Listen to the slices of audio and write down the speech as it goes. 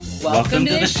Welcome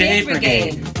to the Shade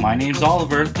Brigade. My name's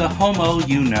Oliver, the homo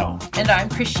you know. And I'm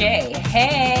Crochet.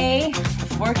 Hey!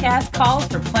 The forecast calls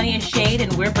for plenty of shade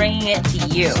and we're bringing it to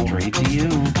you. Straight to you.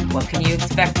 What can you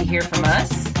expect to hear from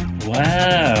us?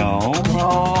 Well...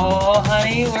 Oh,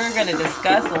 honey, we're going to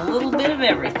discuss a little bit of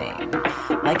everything.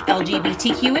 Like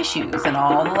LGBTQ issues and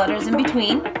all the letters in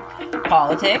between.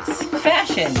 Politics,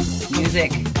 fashion,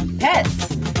 music,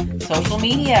 pets, social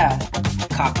media,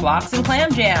 cock blocks and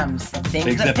clam jams,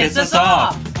 things that piss us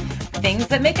off, things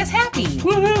that make us happy.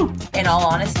 Woohoo! In all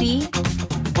honesty,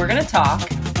 we're going to talk,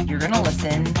 you're going to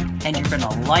listen, and you're going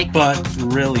to like it. But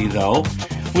really, though,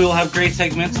 we will have great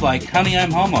segments like, Honey,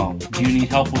 I'm Homo. Do you need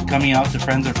help with coming out to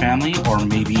friends or family, or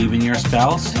maybe even your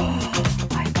spouse?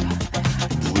 I've done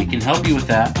that. We can help you with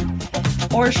that.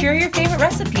 Or share your favorite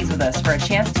recipes with us for a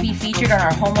chance to be featured on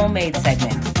our Homo Made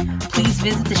segment. Please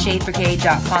visit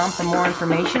theshadebrigade.com for more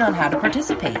information on how to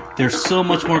participate. There's so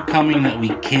much more coming that we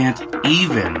can't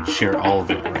even share all of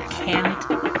it right now.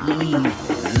 Can't even.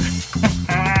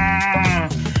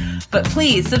 But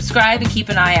please subscribe and keep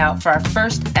an eye out for our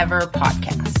first ever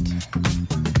podcast.